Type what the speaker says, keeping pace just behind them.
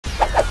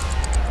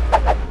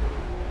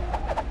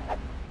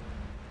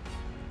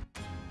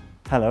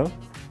Hello,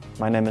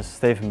 my name is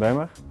Steven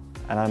Beumer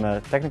and I'm a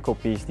technical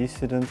PhD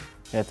student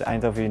here at the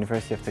Eindhoven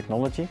University of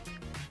Technology,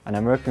 and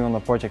I'm working on the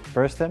project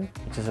PerStim,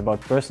 which is about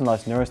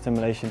personalized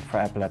neurostimulation for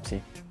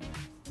epilepsy.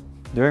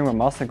 During my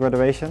master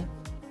graduation,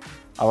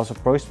 I was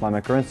approached by my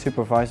current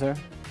supervisor,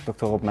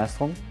 Dr. Rob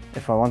Mestron,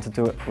 if I wanted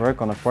to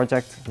work on a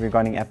project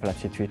regarding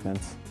epilepsy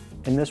treatments.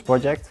 In this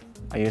project,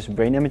 I use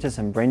brain images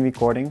and brain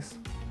recordings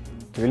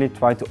to really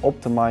try to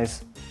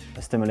optimize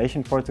a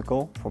stimulation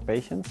protocol for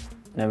patients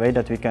in a way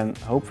that we can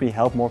hopefully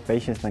help more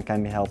patients than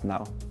can be helped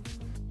now.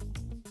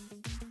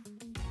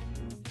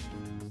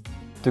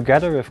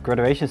 Together with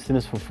graduation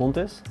students from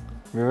Fontys,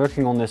 we're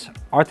working on this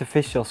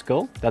artificial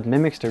skull that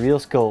mimics the real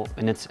skull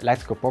in its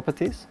electrical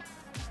properties.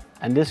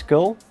 And this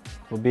skull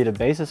will be the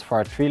basis for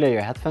our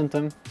 3-layer head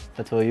phantom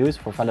that we'll use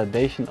for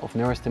validation of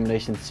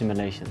neurostimulation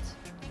simulations.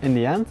 In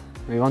the end,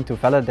 we want to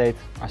validate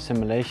our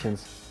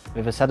simulations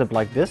with a setup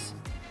like this,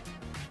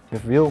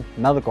 with real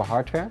medical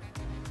hardware,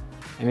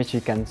 in which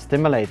you can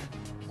stimulate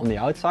on the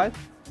outside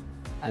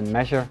and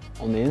measure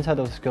on the inside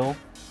of the skull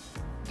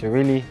to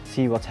really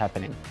see what's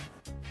happening.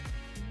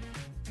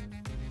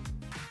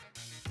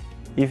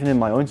 Even in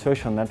my own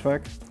social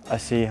network, I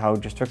see how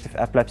destructive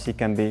epilepsy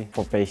can be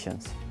for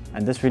patients.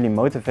 And this really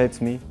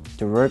motivates me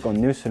to work on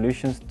new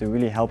solutions to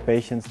really help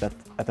patients that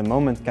at the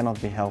moment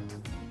cannot be helped.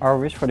 Our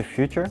wish for the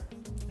future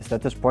is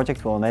that this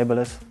project will enable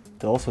us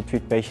to also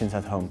treat patients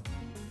at home.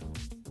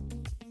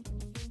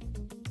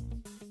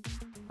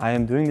 I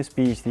am doing this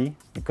PhD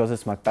because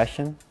it's my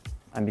passion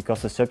and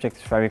because the subject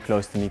is very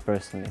close to me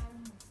personally.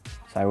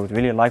 So I would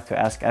really like to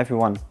ask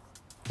everyone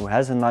who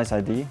has a nice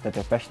idea that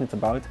they're passionate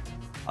about,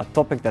 a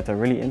topic that they're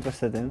really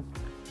interested in,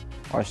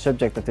 or a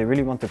subject that they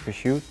really want to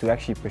pursue, to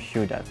actually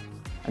pursue that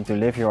and to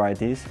live your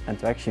ideas and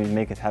to actually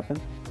make it happen.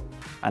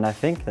 And I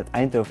think that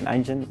Eindhoven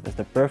Engine is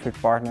the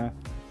perfect partner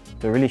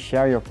to really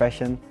share your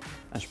passion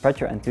and spread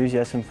your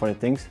enthusiasm for the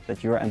things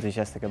that you're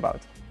enthusiastic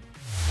about.